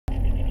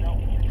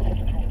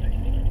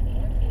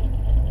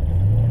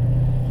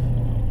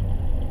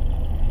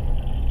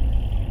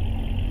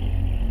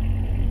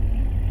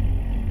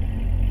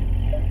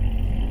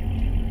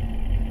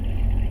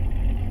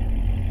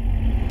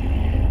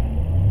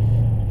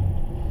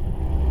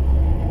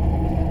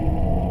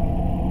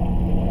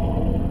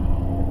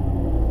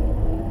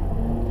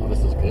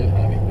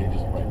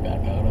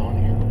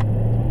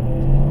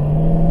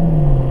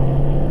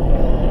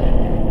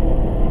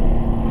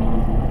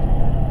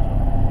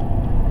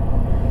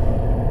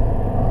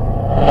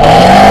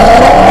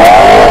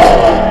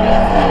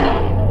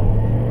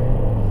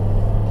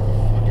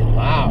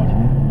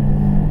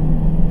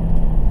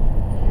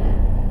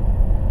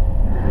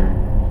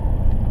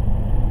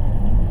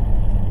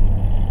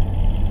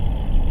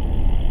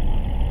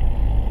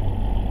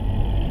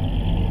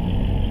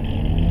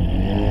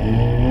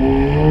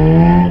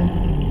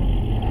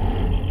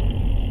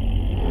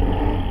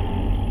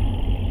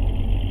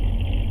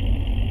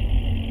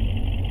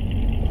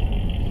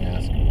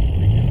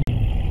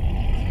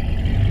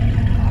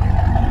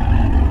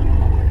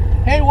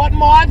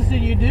mods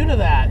did you do to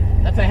that?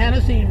 That's a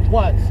Hennessy,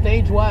 what?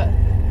 Stage what?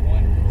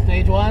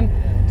 Stage 1?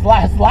 It's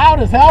loud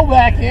as hell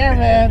back here,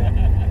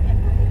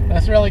 man.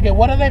 That's really good.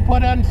 What do they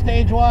put on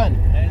stage 1?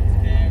 Heads,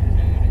 cam,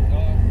 tune,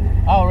 exhaust.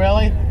 Oh,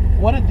 really? Yeah.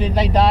 What did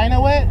they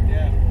dyno it?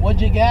 Yeah.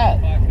 What'd you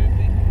get?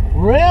 550.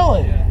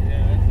 Really?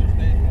 Yeah, that's their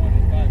stage 1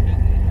 is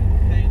 550.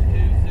 Stage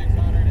 2,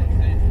 600, and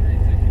stage 3,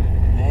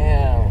 650.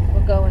 Damn.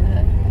 We'll go in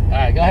ahead. All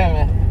right, go ahead,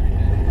 man.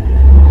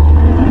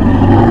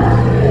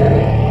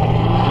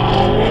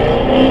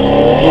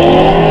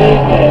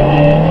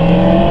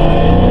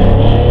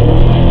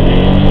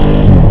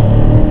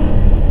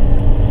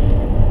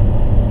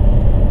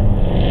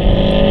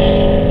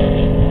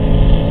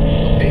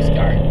 Pace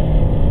car.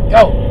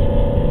 Go.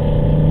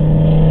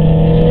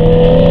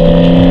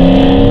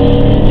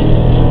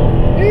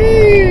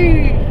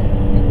 Eee.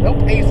 No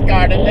pace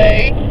car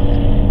today.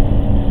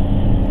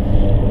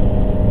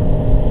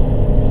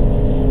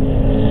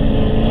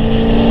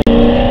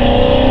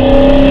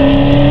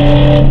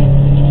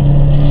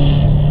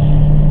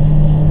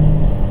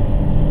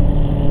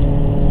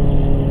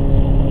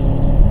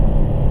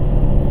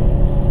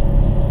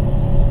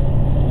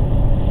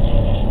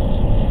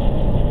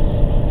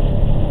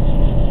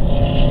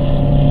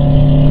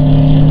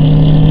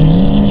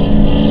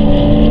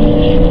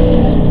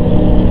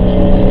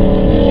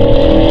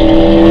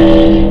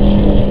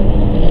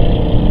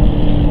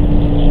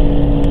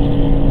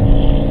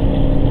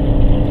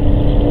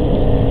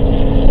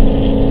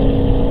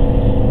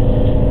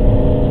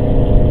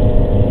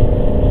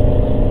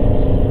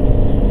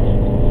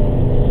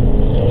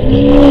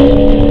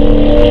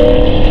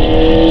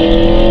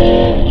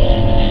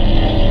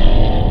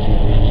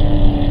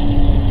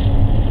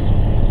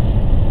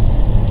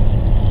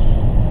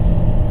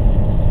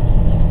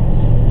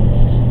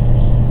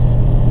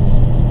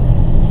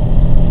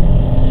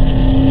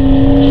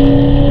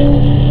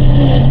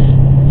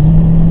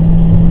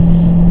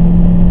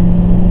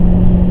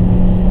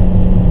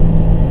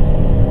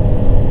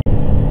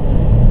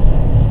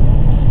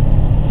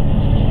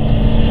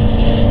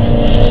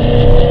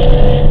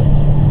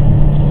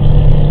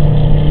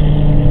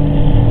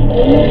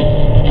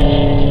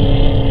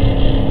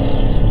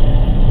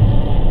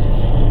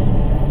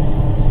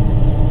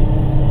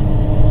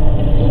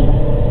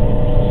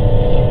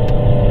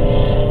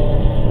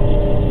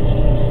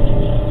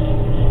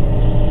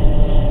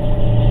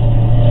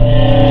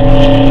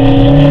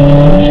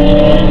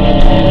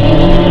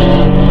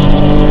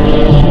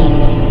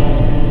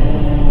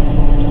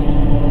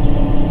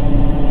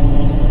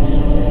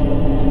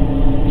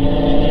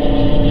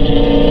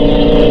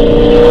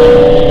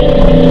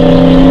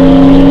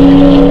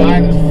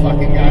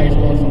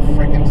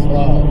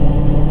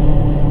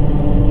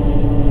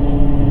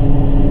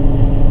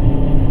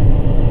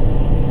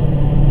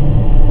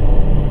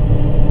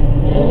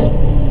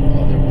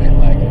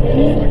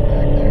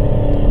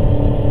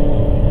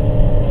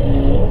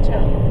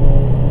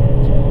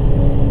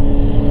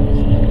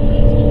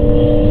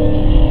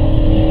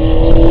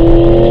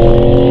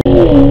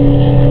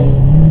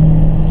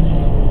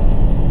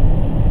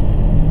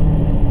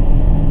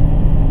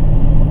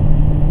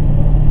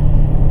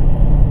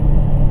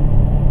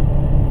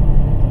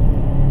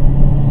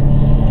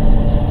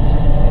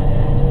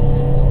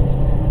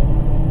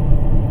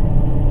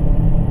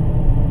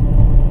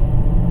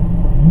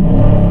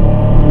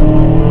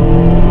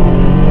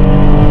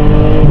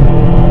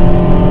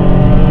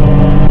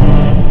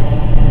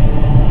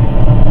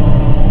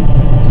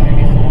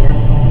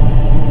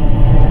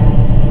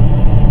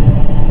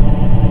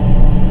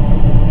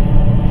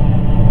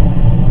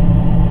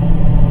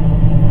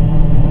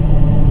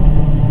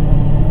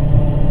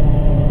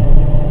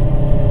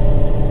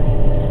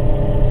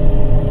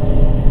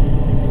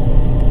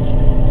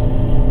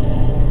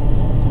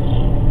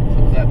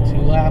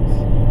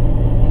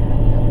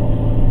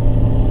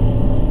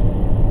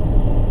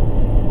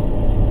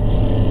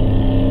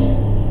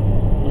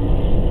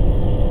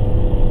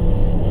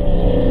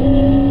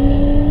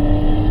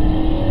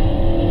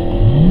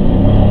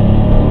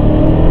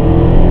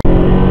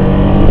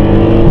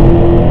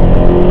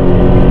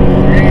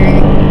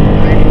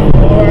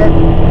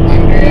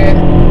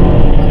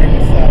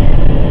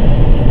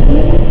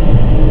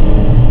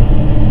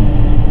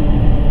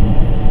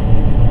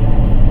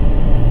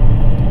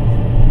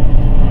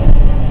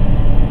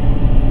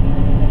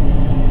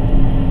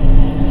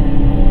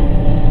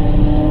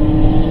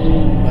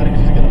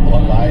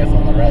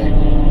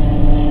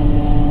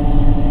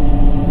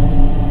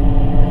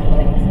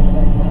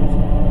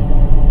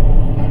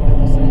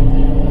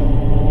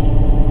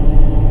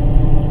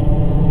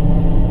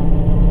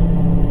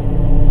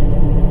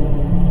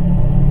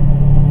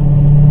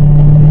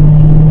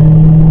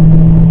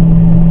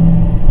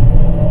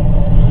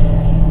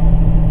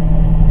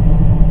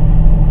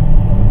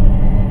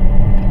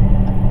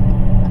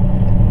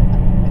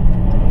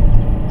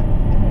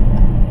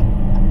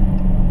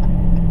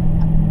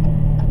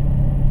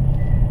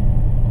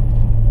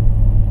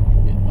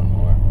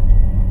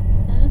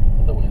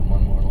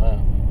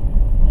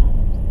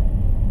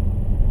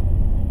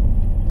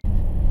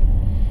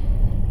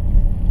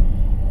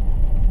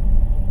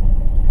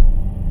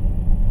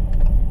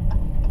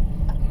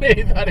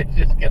 He thought he was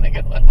just gonna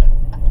go. That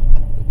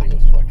thing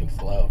was fucking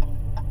slow.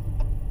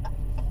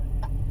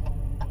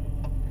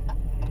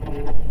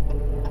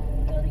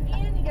 Going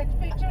again? You got your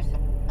pictures?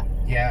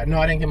 Yeah, no,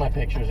 I didn't get my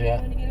pictures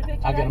yet. You want to get a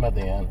picture? I'll get them at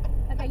the end.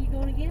 Okay, you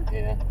going again?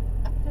 Yeah. To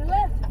the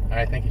left. All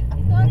right, thank you.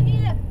 He's going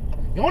again.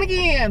 Going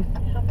again.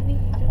 How many?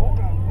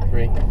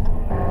 3.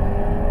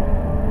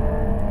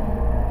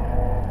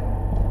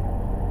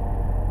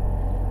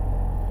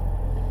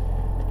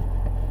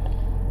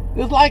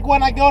 It's like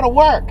when I go to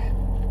work.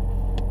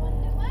 Want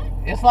to do what?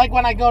 It's like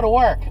when I go to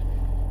work. Do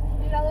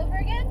it all over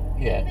again?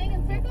 Yeah. Same thing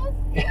in circles?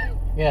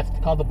 Yeah, it's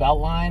called the belt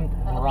line,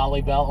 the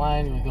Raleigh belt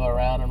line. We go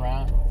around and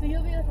around. So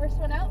you'll be the first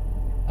one out?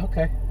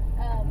 Okay.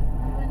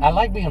 When I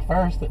like being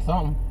first at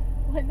something.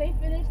 When they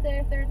finish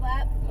their third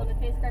lap, when the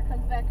pace car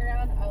comes back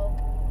around, I'll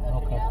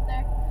motion Okay. you out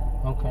there.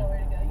 Okay. You know where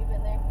to go. You've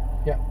been there.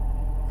 Yeah.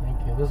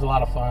 Thank you. This is a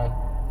lot of fun.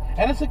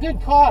 And it's a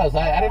good cause.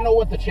 I didn't know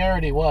what the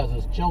charity was.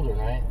 It's children,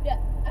 right? Yeah.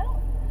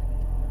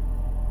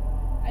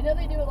 I know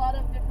they do a lot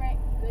of different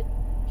good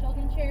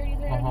children charities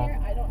around here.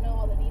 I don't know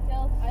all the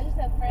details. I just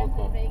have friends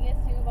in Vegas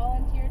who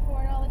volunteered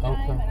for it all the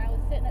time. And I was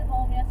sitting at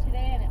home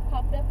yesterday and it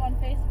popped up on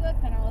Facebook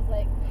and I was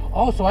like,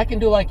 Oh, so I can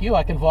do like you.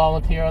 I can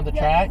volunteer on the Yes.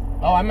 track?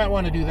 Oh, I might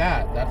want to do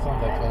that. That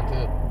sounds like fun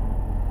too.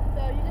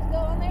 so you just go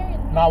on there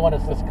and Not what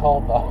it's this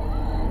cold though.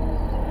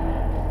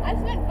 I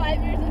spent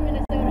 5 years in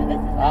Minnesota. This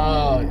is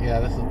Oh, yeah.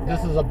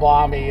 This is a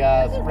balmy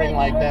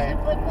spring-like day.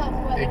 flip-flops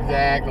weather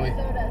Exactly. in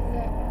Minnesota, so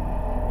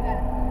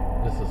yeah.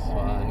 This is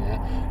fun, yeah.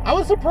 I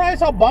was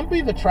surprised how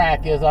bumpy the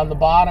track is on the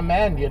bottom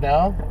end, you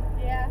know?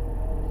 Yeah.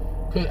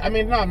 'Cause, I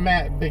mean, not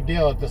a big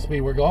deal at the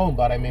speed we're going,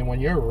 but I mean, when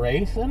you're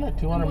racing at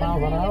 200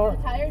 miles an hour. The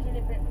tires are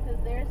different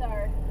because theirs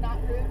are not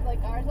grooved like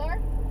ours are.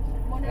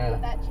 I'm wondering if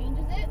that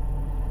changes it,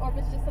 or if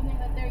it's just something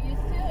that they're used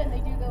to and they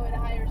do go at a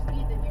higher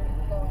speed than you're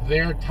going.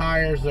 Their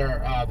tires are,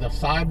 the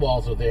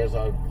sidewalls of theirs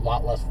are a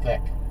lot less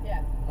thick.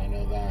 Yeah. I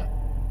know that.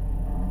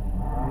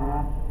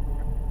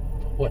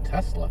 What,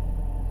 Tesla?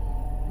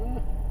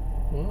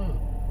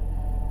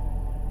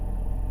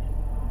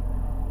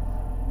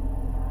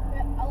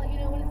 Yeah, I'll let you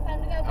know when it's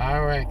time to go.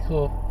 All right,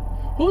 cool.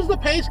 Who's the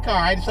pace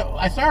car?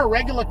 I saw a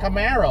regular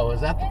Camaro. Is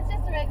that It's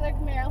just a regular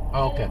Camaro.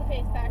 Oh, okay. It is a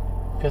pace car.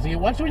 because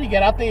once when you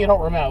get out there, you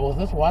don't remember. Was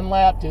this 1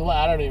 lap, 2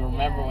 lap? I don't even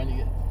remember Yeah. when you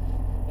get.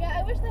 Yeah,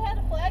 I wish they had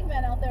a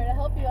flagman out there to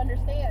help you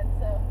understand.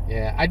 So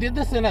Yeah, I did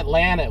this in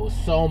Atlanta. It was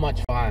so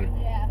much fun.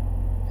 yeah.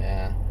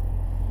 Yeah,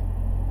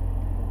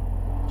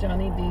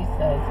 Johnny D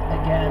says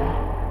again.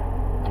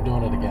 I'm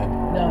doing it again.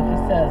 No, he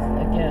says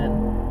again.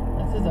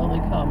 That's his only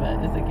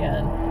comment is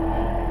again.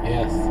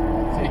 Yes.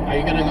 See, are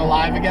you gonna go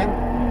live again?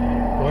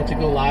 Why don't you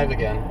go live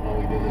again when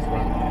we do this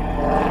run?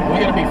 We're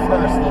gonna be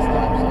first this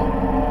time. So,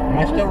 am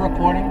I still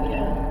recording?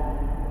 Yeah.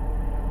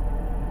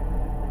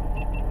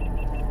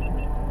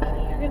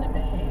 Honey, you're gonna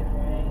behave,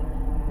 right?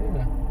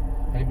 Yeah.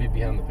 I need to be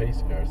behind the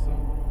pace car, so it's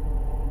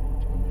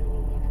gonna be a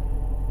little different.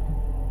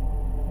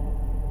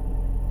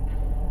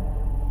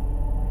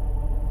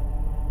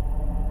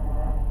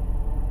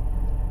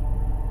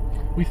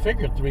 We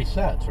figured 3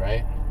 sets,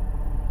 right?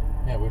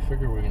 Yeah, we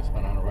figured we were gonna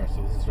spend $100,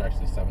 so this is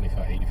actually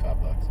 $75,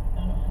 $85. I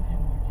don't have any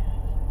more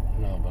cash.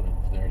 No, but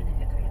they already got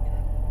my credit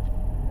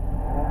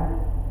card.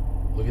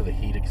 Look at the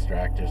heat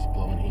extractors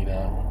blowing heat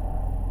out.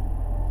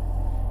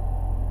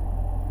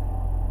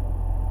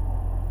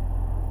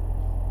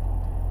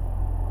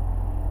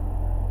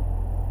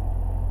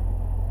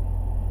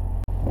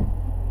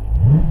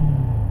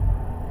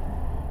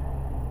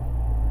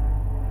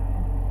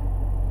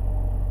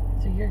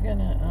 So you're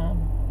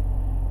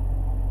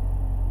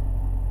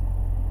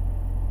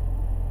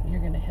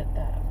gonna hit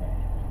that,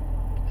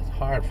 right? It's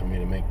hard for me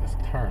to make this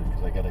turn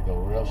because I got to go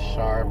real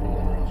sharp and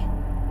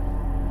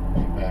then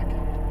real back.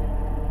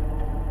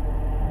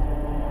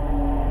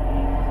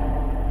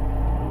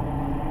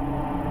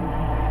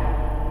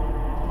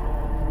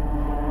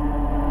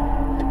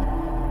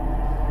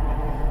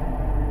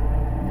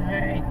 All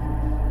right,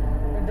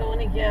 we're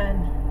going again.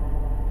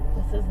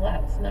 This is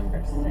laps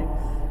number 6.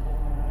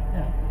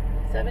 No,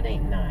 7,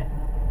 8, 9.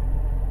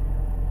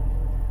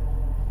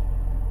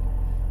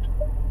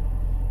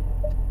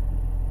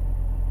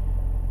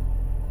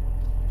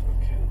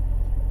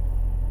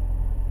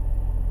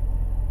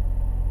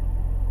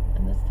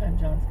 And this time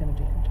John's going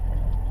to be in front.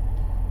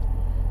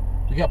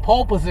 We got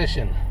pole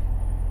position.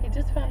 He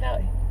just found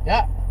out.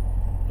 Yeah.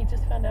 He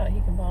just found out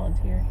he can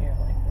volunteer here,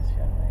 like this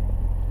young lady.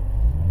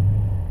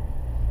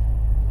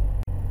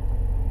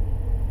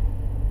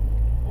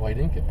 Oh, I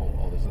didn't get pole.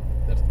 Oh,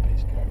 that's the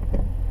pace car.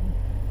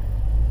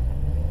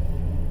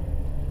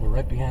 We're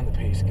right behind the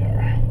pace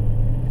car.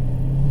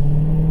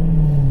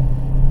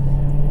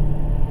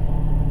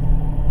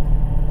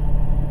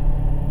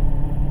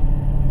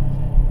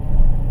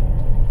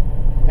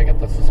 I got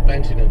the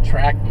suspension in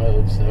track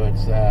mode, so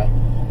it's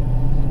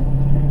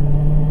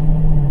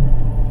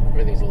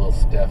everything's a little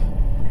stiff.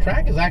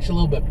 Track is actually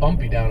a little bit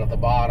bumpy down at the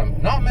bottom.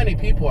 Not many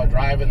people are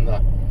driving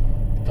the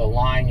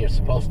line you're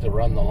supposed to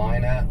run the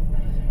line at.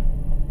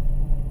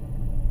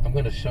 I'm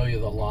going to show you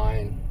the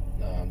line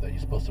that you're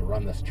supposed to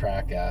run this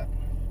track at.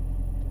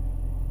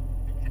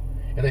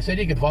 And they said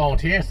you could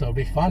volunteer, so it'd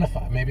be fun if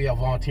maybe I'll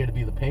volunteer to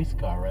be the pace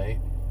car, right?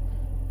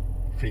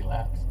 Free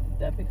laps.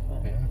 That'd be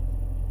fun. Yeah.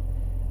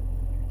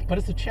 But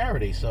it's a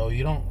charity, so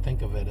you don't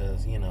think of it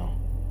as, you know,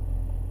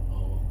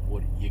 oh,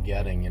 what you're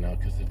getting, you know,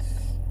 because you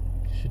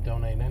should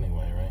donate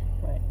anyway, right?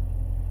 Right.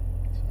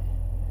 So,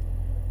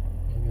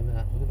 look at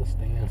that. Look at the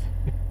stands.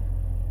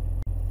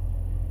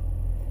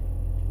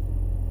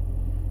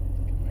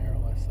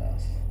 Camaro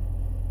SS.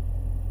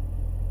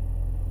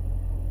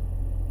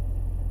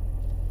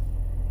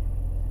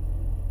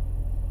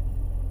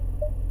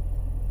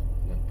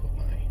 I'm going to put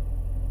my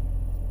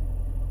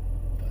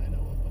dyno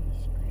up on the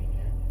screen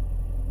here.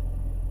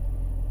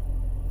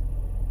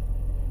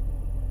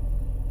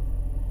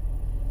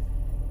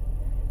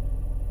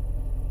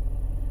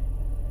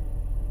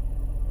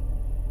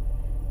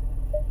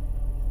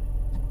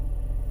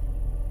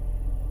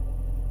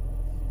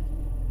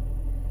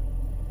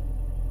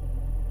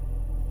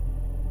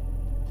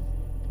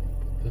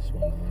 This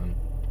one on.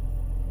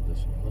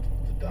 This one. Let's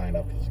put the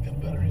dyno because it's got a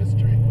better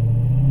history.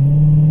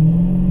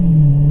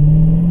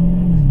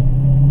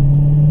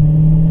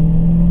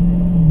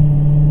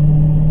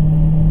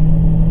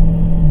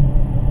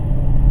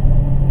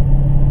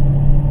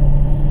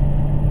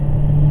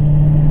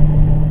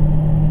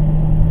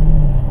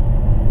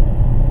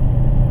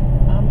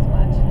 Mom's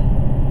watching.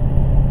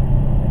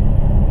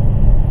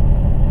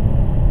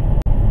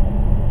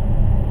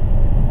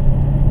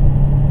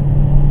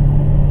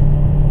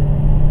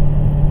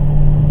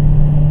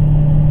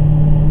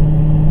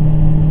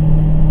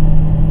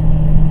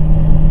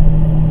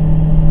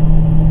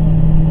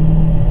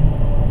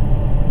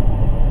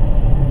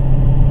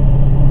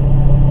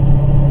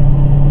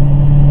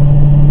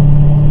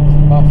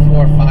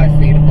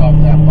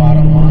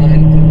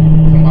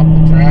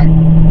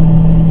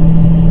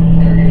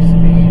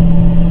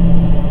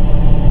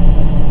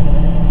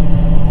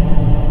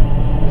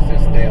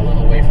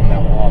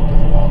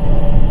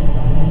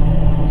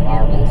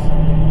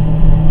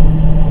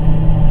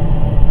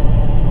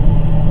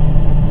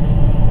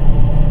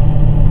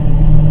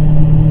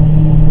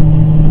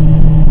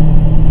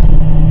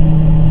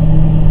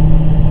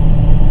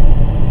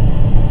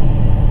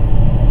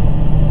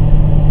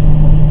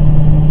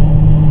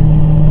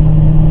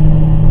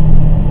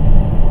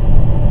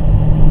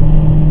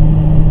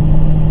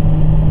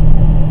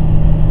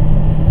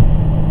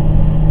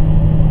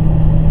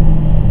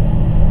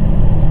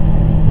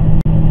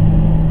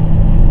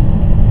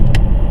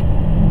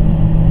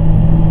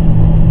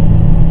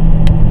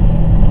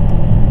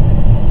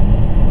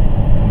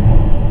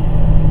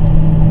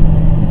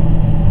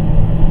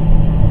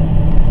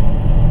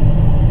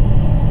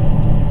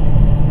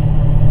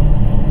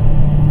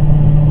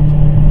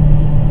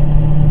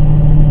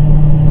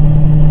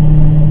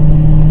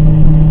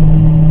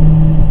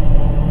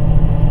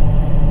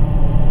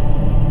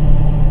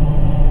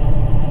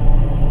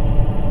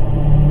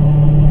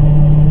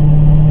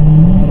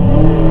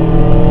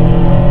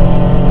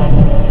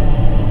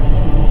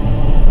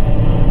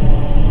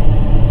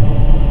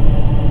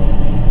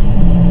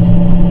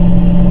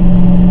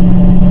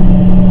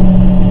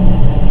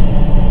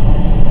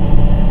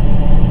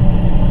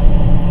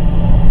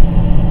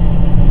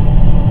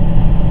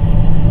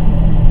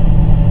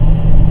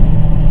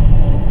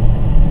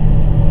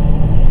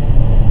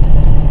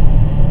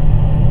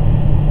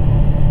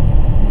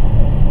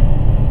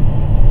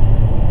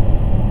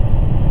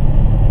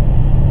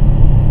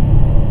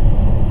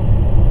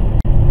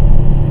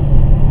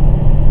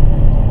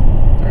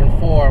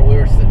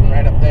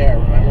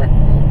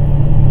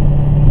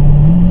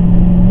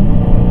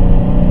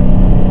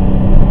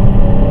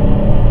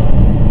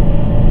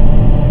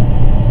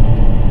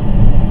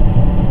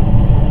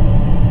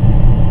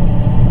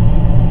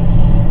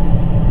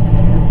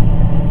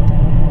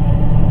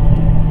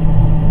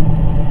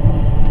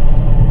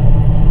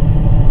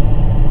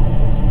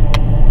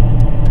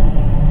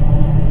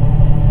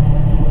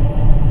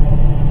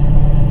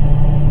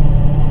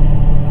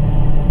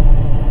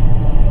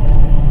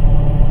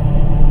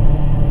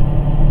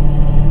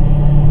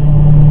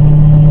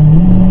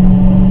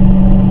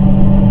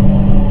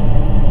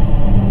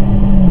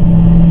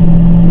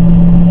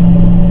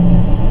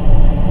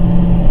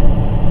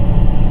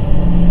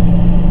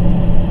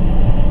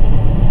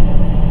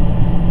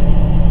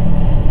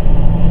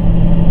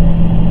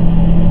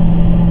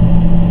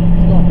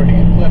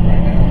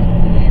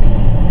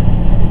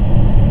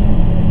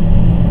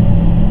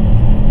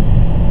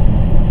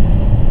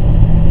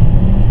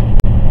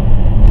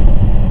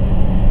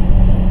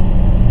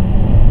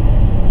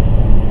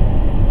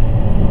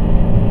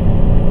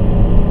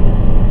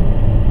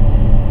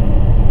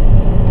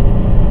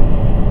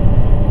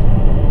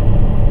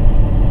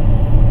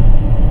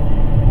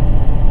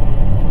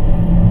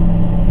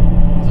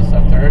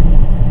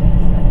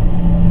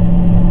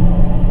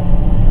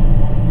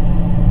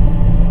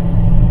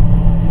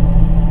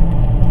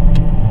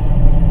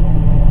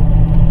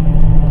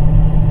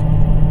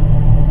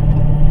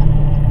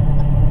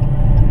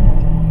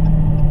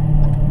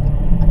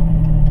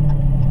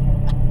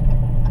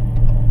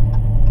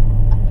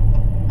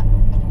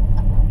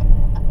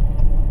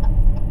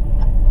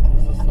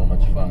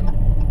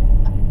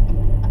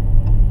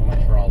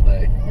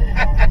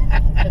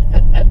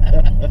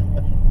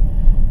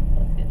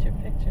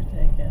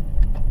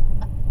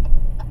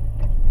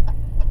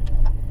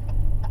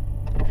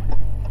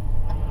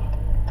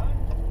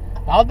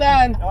 All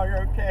done. Oh,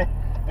 you're okay.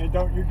 And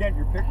don't you get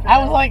your picture? I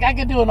was like, I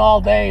could do an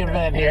all-day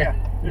event here.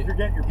 Yeah. If you're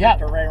getting your Yep.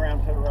 picture right around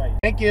to the right.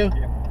 Thank you.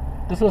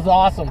 Yeah. This was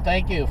awesome.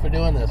 Thank you for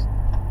doing this.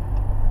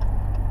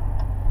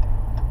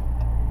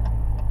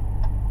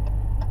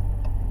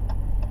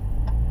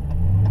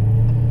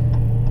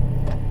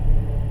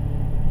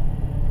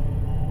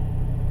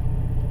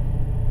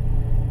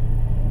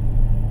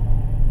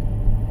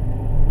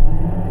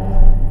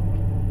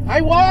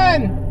 I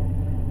won!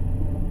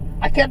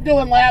 I kept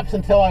doing laps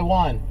until I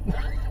won.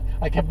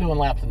 I kept doing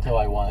laps until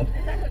I won.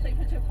 Is that what they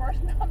put your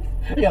first numbers?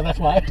 Yeah, that's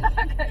why.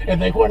 Okay.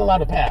 And they weren't allowed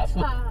to pass.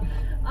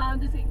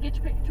 Just get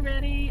your picture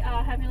ready.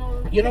 Have your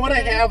little. You know what I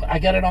have? I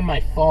got it on my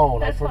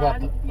phone. That's I forgot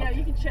fine. Yeah,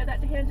 you can show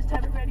that to him. Just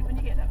have it ready when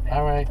you get up there.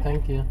 All right,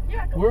 thank you.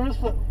 Yeah. Where is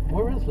the?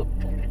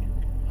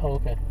 Oh,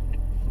 okay.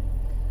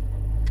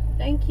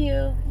 Thank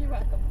you. You're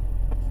welcome.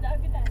 Have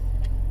a good day.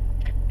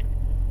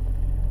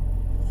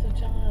 So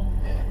John,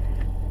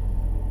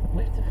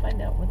 we have to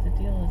find out what the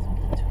deal is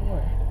with the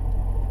tour.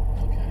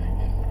 Okay.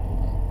 Yeah,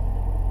 hold on.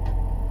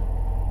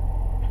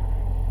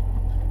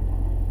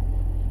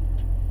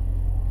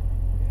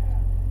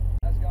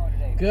 How's it going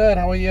today? Good.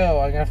 How are you?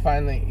 I gotta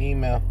find the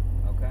email.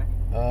 Okay.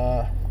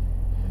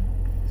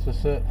 Is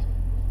this it?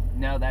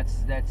 No, that's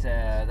the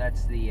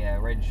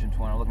registrant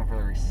one. I'm looking for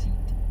the receipt.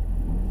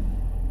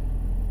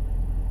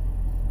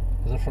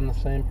 Is it from the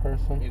same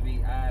person? It'd be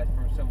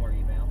from somewhere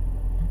email.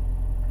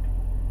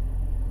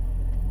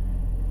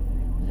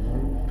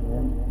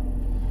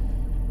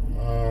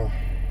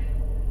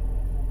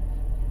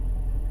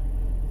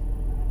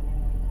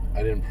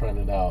 I didn't print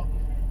it out.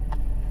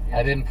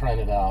 I didn't print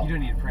it out. You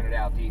don't need to print it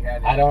out. Do you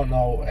have it? I don't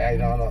know. I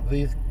don't know.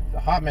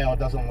 Hotmail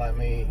doesn't let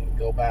me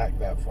go back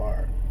that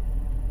far.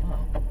 Oh.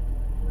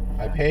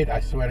 I paid.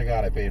 I swear to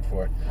God, I paid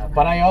for it. Okay.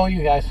 But I owe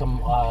you guys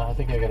some. I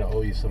think I gotta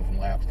owe you some from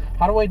laps.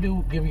 How do I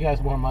give you guys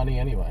more money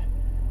anyway?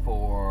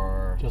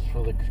 For Just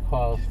for the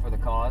cause. just for the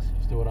cause.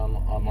 Just do it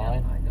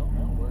online. Yeah, I don't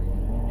know where you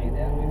can do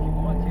that. If you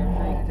want to, I'm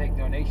sure you can take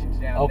donations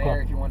down Okay.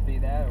 there if you want to do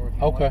that, or if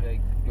you Okay. want to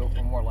go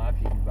for more laps,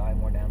 you can buy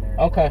more down there. as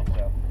Okay.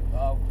 well.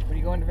 So, when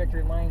you go into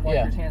Victory Lane, watch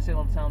Yeah. your hand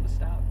signal to tell them to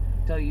stop.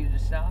 Tell you to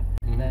stop.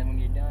 Mhm. And then when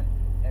you're done,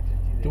 exit to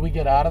the. Do we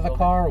get out of the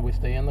car or we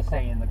stay in the car?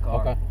 Stay in the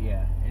car. Okay.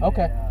 Yeah. And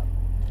Okay. Then,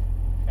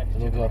 exit And to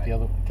we'll go out right. the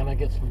other. Can I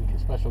get some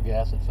special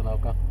gas at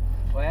Sunoco?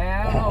 Well,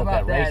 I don't know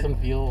about that. racing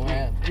fuel,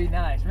 man. It'd be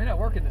nice. We're not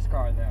working this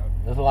car though.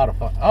 There's a lot of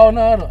fun. Oh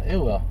no, it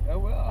will. Oh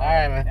well. All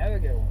right, man. Have a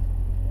good one.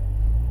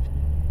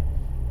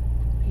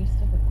 Are you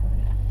still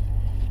recording?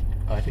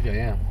 Oh, I think I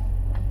am.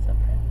 It's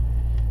okay.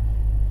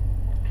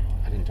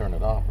 I didn't turn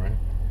it off, right? Yeah.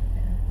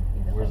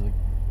 Either Where's way.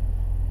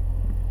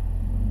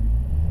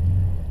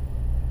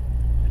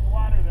 the? It's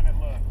wider than it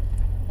looks.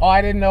 Oh,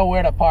 I didn't know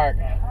where to park.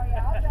 Oh yeah,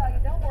 I'll tell you,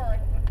 don't worry.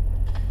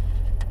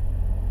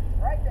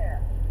 Right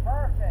there.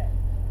 Perfect.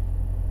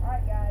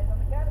 Alright guys, on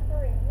the count of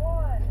 3.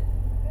 1,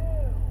 2,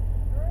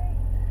 3.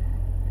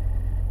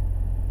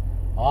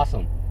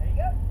 Awesome. There you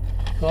go.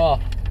 Cool.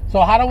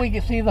 So how do we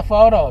see the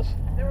photos?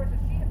 There was a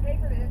sheet of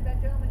paper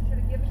that gentleman should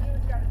have given you.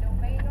 It's got a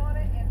domain on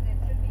it, and it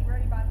should be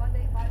ready by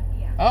Monday at 5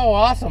 p.m. Oh,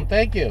 awesome.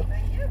 Thank you.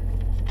 Thank you.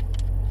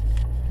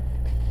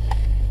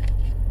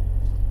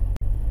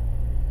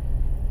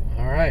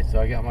 All right, so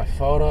I got my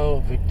photo,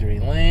 Victory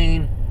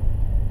Lane.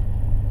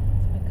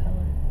 What's my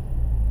color?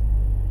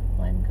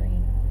 Lime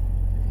green.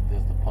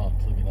 There's the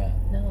pumps. Look at that.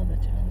 No, the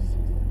challenges.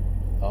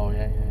 Oh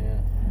yeah.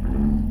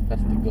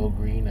 That's the Go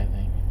Green, I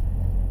think.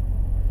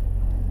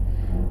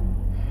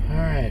 All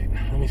right,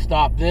 let me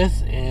stop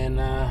this and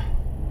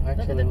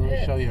actually the let me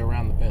pits. show you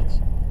around the pits.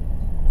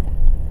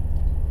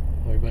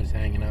 Everybody's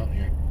hanging out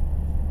here.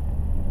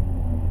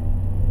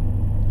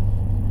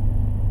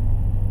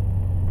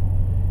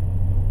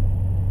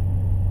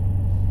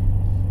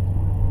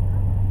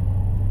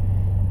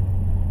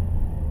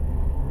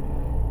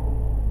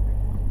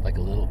 Like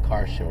a little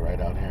car show right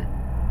out here.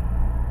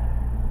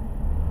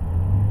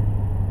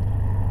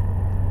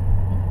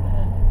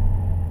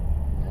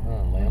 Look at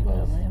that.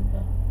 Lambos.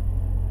 Lambo.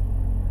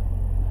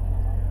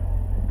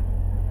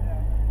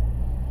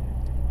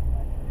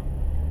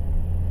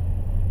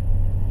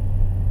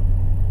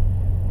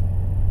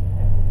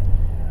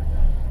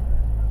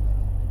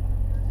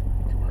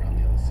 Come around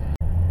the other side.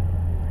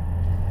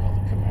 All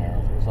the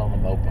Camaros. There's all the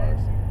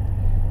Mopars.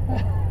 So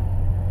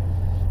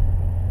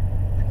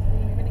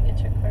you're gonna get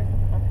your cars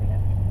and coffee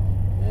after.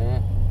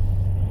 Yeah.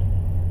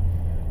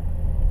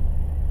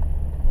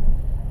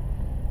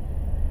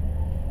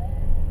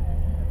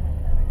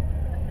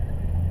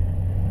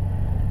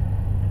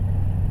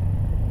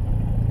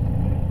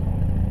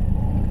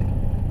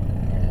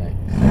 Alright.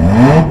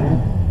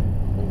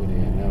 Nobody I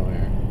know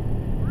here.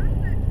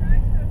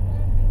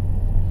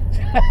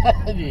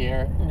 Did you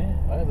hear it? Yeah.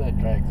 Why is that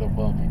track so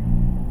bumpy?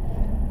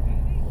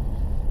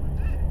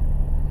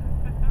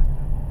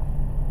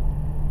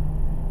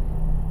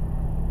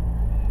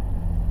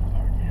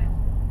 Oh, yeah.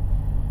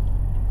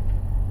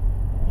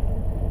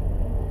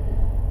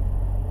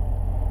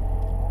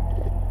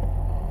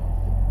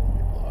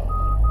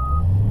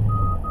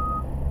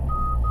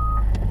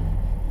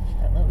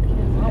 That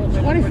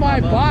little kid.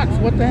 $25 bucks.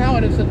 What the hell?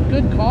 And it's a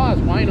good cause.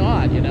 Why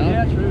not? You know.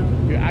 Yeah,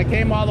 true. I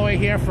came all the way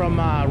here from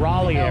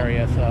Raleigh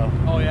area, so.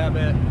 Oh yeah, I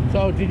bet.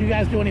 So, did you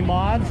guys do any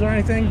mods or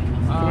anything?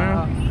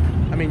 Camaro?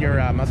 I mean, your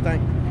Mustang.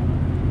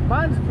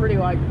 Mine's pretty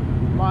like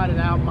modded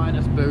out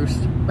minus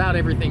boost. About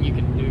everything you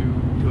can do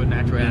to a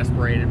naturally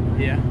aspirated.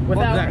 Yeah.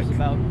 Without Well, that's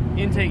about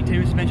intake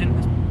 2 suspension.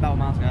 That's about what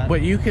mine's got.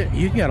 But you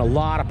can get a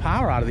lot of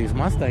power out of these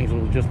Mustangs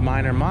with just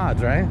minor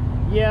mods, right?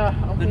 Yeah.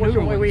 The newer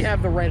Unfortunately, we ones.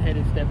 have the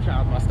red-headed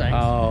stepchild Mustangs.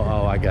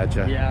 Oh, I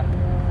gotcha. Yeah.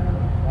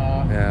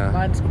 Yeah.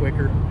 Mine's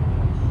quicker,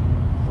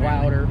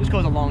 louder. Just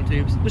goes on long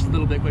tubes, just a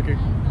little bit quicker.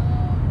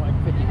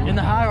 Like 50. In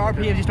the higher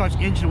RPMs, he starts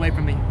inching away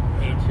from me.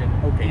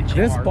 Okay.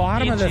 This hard.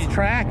 bottom of this Inching.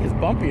 track is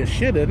bumpy as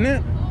shit, isn't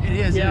it? It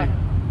is. Yeah.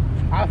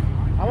 I'm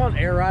on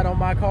air ride on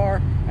my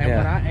car, and Yeah.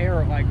 when I air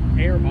up,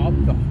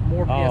 the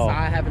more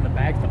PSI I have in the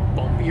bags, the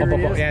bumpier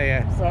it is.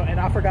 Yeah. So, and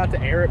I forgot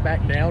to air it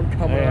back down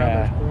coming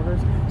around those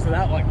corners. So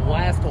that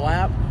last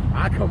lap,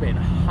 I come in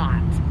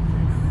hot.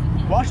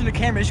 Watching the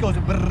camera, it just goes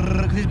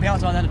because he's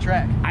bouncing on that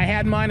track. I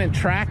had mine in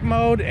track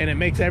mode, and it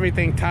makes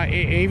everything tight.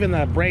 Even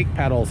the brake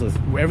pedals,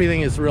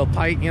 everything is real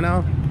tight, you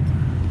know.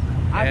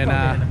 I And,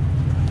 come in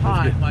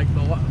hot, like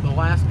the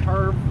last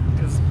curve,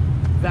 because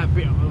the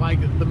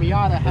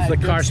Miata It's had the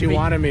good car she speed.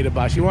 wanted me to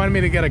buy. She wanted me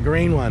to get a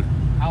green one.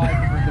 I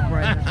like the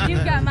bright.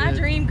 You've got my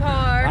dream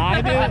car.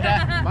 I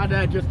do. My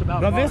dad just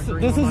about. No, bought a this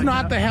green is one like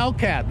not the that.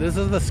 Hellcat. This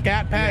is the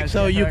Scat Pack, Yeah,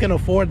 so Scat you Pack. can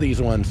afford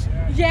these ones.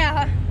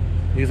 Yeah.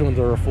 These ones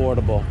are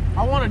affordable.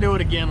 I want to do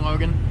it again,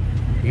 Logan.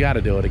 You got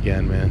to do it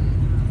again, man.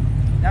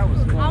 That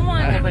was cool. I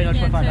want to do it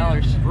again,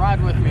 $25.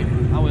 Ride with me.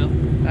 I will.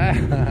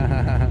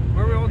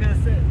 Where are we all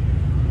gonna sit?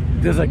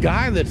 There's a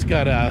guy that's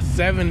got a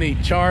 70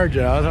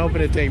 Charger. I was hoping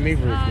to take me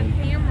for a spin.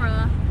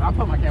 Camera. I'll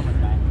put my camera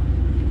in the back.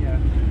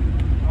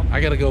 I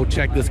got to go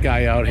check this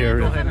guy out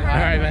here. All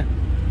right, man.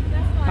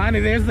 Honey,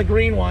 there's the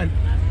green one.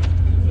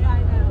 Yeah, I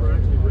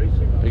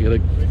know.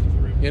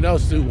 You know,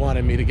 Sue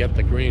wanted me to get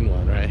the green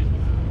one, right?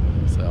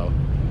 So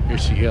here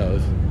she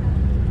goes.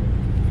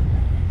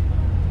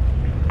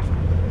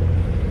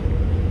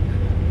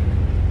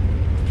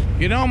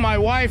 You know, my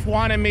wife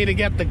wanted me to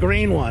get the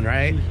green one,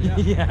 right?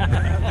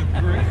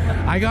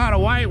 Yeah. I got a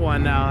white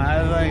one now.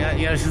 I was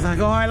like, she's like,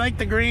 oh, I like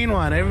the green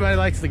one. Everybody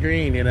likes the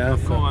green, you know.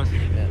 Of course.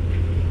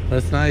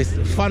 That's nice.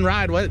 Fun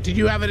ride. What did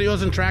you have it? It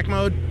was in track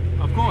mode.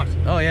 Of course.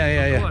 Oh yeah.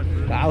 Of course.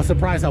 I was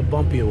surprised how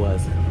bumpy it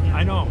was.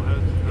 I know.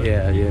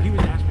 Yeah. He was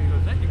asking me,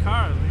 is that your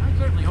car? I was like, I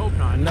certainly hope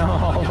not.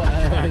 No,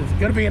 it's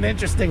gonna be an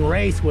interesting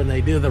race when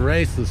they do the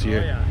race this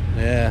year. Oh,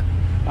 Yeah.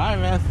 All right,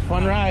 man.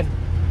 Fun ride.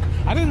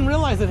 I didn't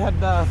realize it had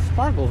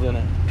sparkles in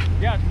it.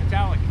 Yeah, it's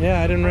metallic.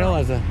 Yeah, I didn't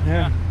realize that.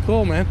 Yeah.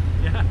 Cool, man.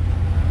 Yeah.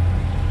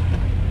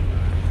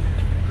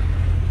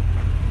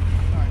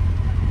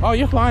 Oh,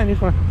 you're fine. You're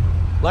fine.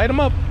 Light them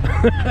up.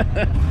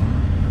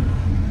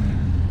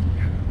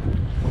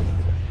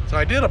 So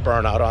I did a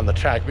burnout on the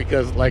track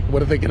because, like,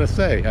 what are they gonna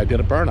say? I did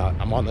a burnout.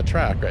 I'm on the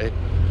track, right?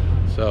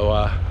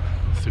 So,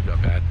 Sue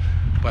got bad.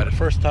 But the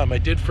first time I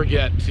did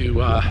forget to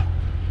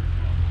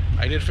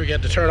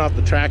turn off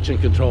the traction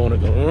control, and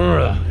it goes,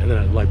 and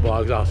then it like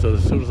bogs off. So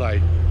as soon as I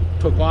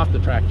took off the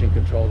traction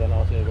control, then I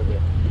was able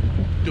to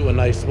do a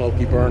nice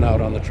smoky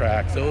burnout on the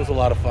track. So it was a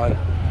lot of fun.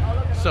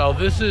 So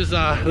this is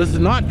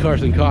not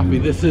Cars and Coffee.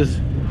 This is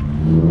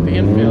the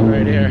infield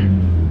right here.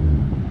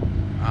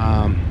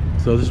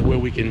 So this is where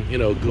we can,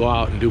 go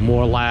out and do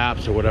more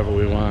laps or whatever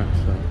we want.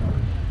 So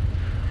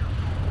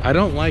I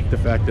don't like the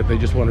fact that they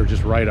just want to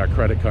just write our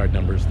credit card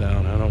numbers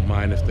down. I don't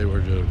mind if they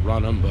were to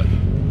run them, but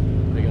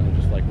they're gonna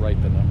just like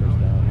write the numbers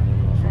down. I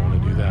don't know if I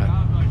want to do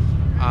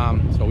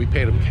that. So we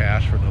paid them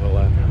cash for another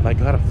lap. And I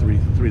got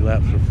three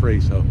laps for free,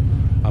 so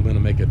I'm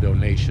gonna make a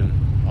donation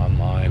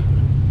online.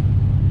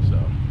 So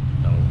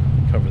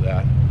that'll cover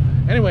that.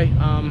 Anyway,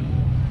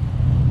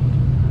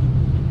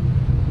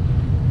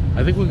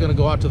 I think we're gonna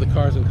go out to the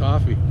Cars and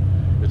Coffee.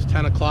 It's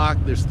 10 o'clock.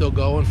 They're still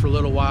going for a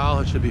little while.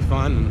 It should be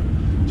fun,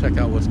 and check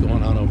out what's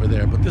going on over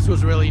there. But this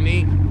was really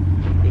neat.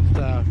 It's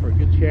for a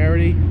good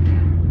charity.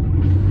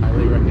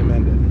 Highly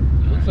recommend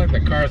it. Looks like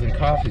the Cars and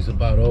Coffee's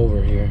about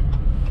over here.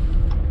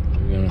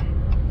 We're gonna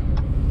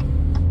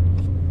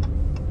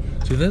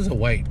see. There's a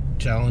white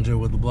Challenger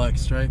with the black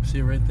stripes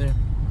here, right there.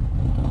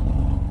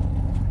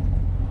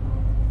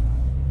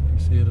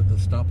 See it at the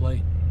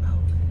stoplight?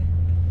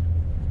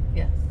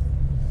 Yes.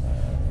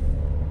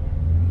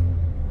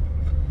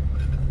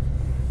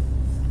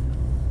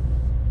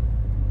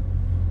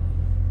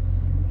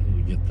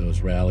 You get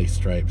those rally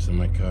stripes in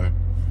my car.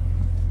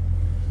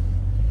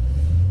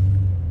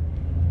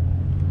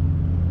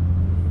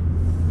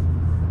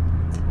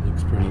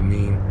 Looks pretty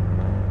mean.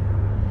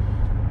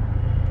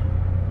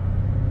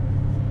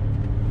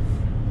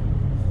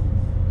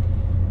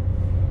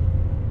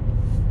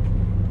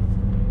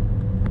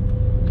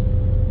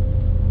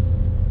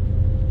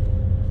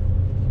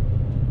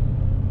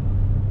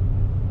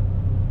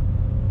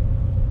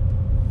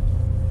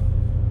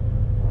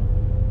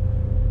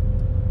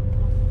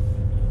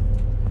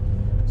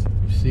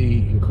 See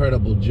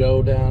Incredible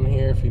Joe down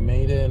here, if he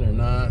made it or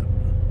not.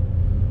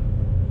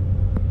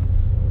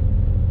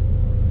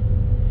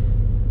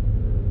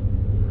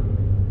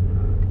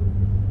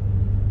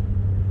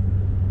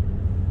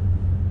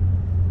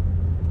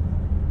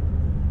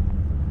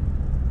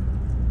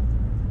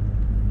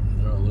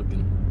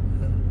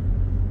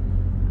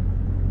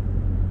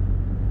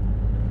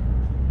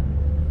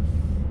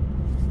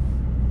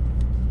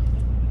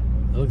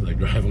 Looks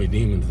like Drively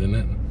Demons, isn't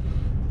it?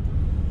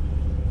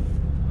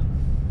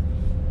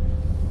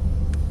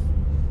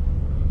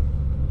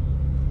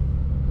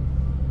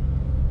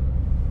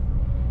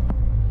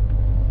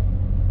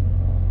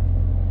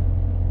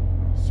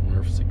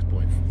 Smurf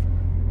 6.4.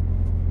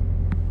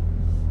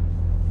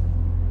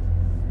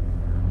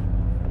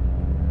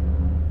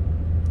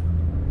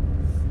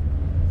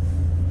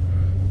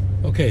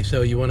 Okay,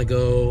 so you want to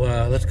go,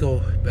 let's go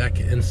back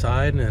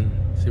inside and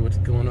see what's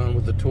going on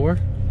with the tour.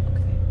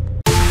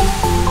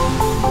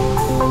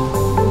 Okay.